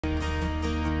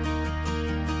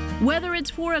Whether it's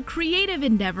for a creative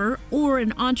endeavor or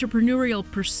an entrepreneurial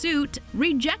pursuit,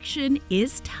 rejection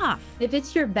is tough. If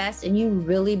it's your best and you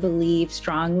really believe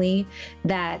strongly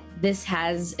that this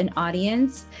has an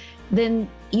audience, then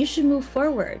you should move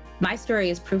forward. My story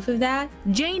is proof of that.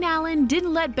 Jayne Allen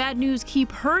didn't let bad news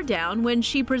keep her down when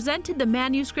she presented the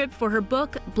manuscript for her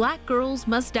book, Black Girls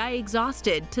Must Die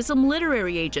Exhausted, to some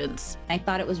literary agents. I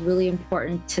thought it was really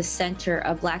important to center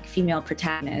a Black female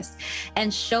protagonist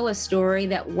and show a story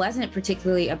that wasn't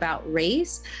particularly about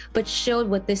race, but showed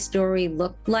what this story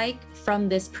looked like from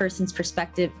this person's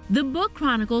perspective. The book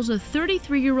chronicles a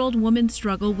 33-year-old woman's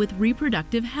struggle with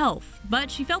reproductive health, but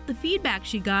she felt the feedback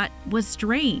she got was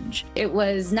strange. It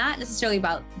was not necessarily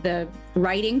about the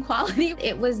writing quality.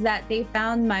 It was that they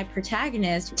found my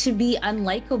protagonist to be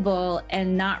unlikable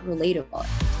and not relatable.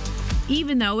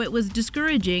 Even though it was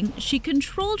discouraging, she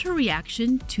controlled her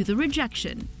reaction to the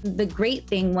rejection. The great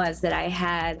thing was that I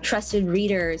had trusted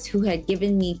readers who had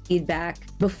given me feedback.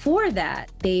 Before that,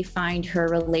 they find her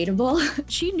relatable.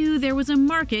 She knew there was a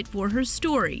market for her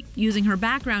story. Using her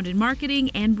background in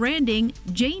marketing and branding,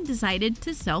 Jayne decided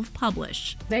to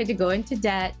self-publish. I had to go into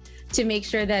debt to make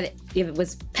sure that it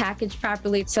was packaged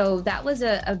properly. So that was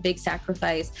a big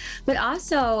sacrifice. But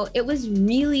also, it was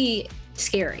really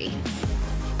scary.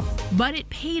 But it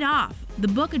paid off. The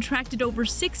book attracted over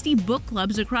 60 book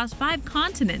clubs across 5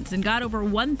 continents and got over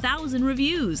 1,000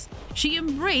 reviews. She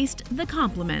embraced the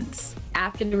compliments.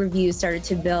 After the reviews started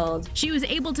to build, she was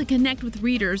able to connect with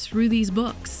readers through these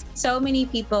books. So many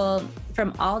people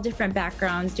from all different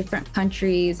backgrounds, different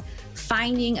countries,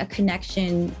 finding a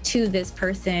connection to this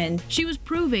person. She was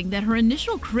proving that her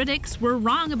initial critics were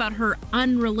wrong about her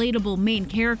unrelatable main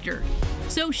character.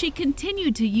 So she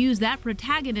continued to use that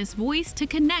protagonist's voice to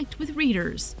connect with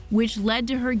readers, which led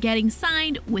to her getting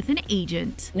signed with an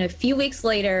agent. And a few weeks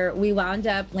later, we wound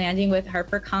up landing with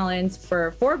HarperCollins for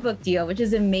a 4-book deal, which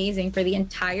is amazing for the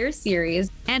entire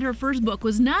series. And her first book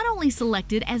was not only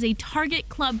selected as a Target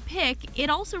Club pick, it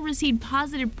also received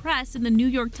positive press in the New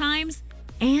York Times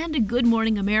and Good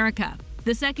Morning America.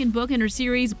 The second book in her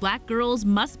series, Black Girls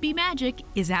Must Be Magic,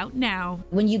 is out now.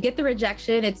 When you get the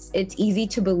rejection, it's easy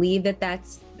to believe that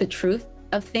that's the truth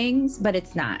of things, but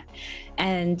it's not.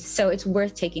 And so it's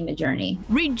worth taking the journey.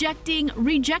 Rejecting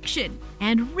rejection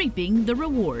and reaping the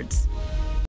rewards.